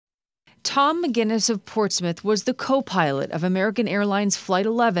Tom McGinnis of Portsmouth was the co-pilot of American Airlines Flight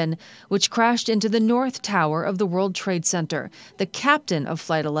 11, which crashed into the North Tower of the World Trade Center. The captain of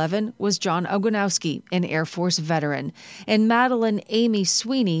Flight 11 was John Ogonowski, an Air Force veteran, and Madeline Amy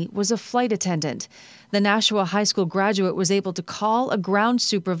Sweeney was a flight attendant. The Nashua High School graduate was able to call a ground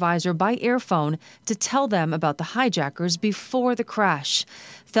supervisor by airphone to tell them about the hijackers before the crash.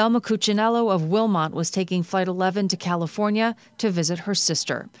 Thelma Cuccinello of Wilmot was taking Flight 11 to California to visit her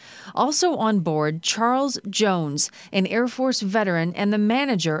sister. Also on board, Charles Jones, an Air Force veteran and the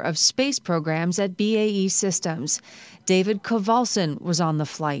manager of space programs at BAE Systems. David Kovalsin was on the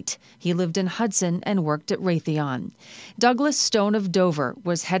flight. He lived in Hudson and worked at Raytheon. Douglas Stone of Dover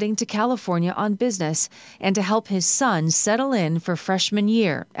was heading to California on business and to help his son settle in for freshman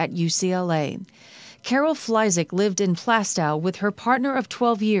year at UCLA. Carol Fleizik lived in Plastow with her partner of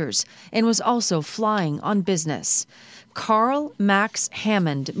 12 years and was also flying on business. Carl Max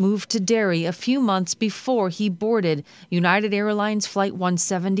Hammond moved to Derry a few months before he boarded United Airlines Flight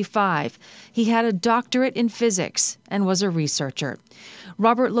 175. He had a doctorate in physics and was a researcher.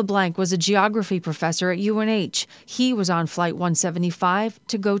 Robert LeBlanc was a geography professor at UNH. He was on Flight 175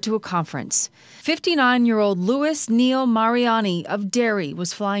 to go to a conference. 59-year-old Louis Neil Mariani of Derry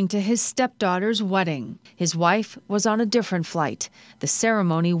was flying to his stepdaughter's wedding. His wife was on a different flight. The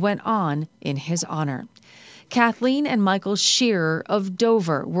ceremony went on in his honor. Kathleen and Michael Shearer of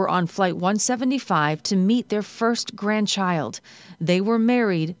Dover were on Flight 175 to meet their first grandchild. They were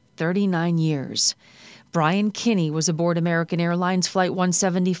married 39 years. Brian Kinney was aboard American Airlines Flight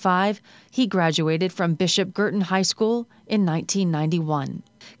 175. He graduated from Bishop Girton High School in 1991.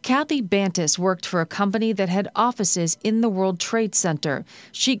 Kathy Bantis worked for a company that had offices in the World Trade Center.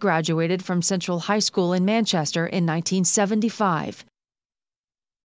 She graduated from Central High School in Manchester in 1975.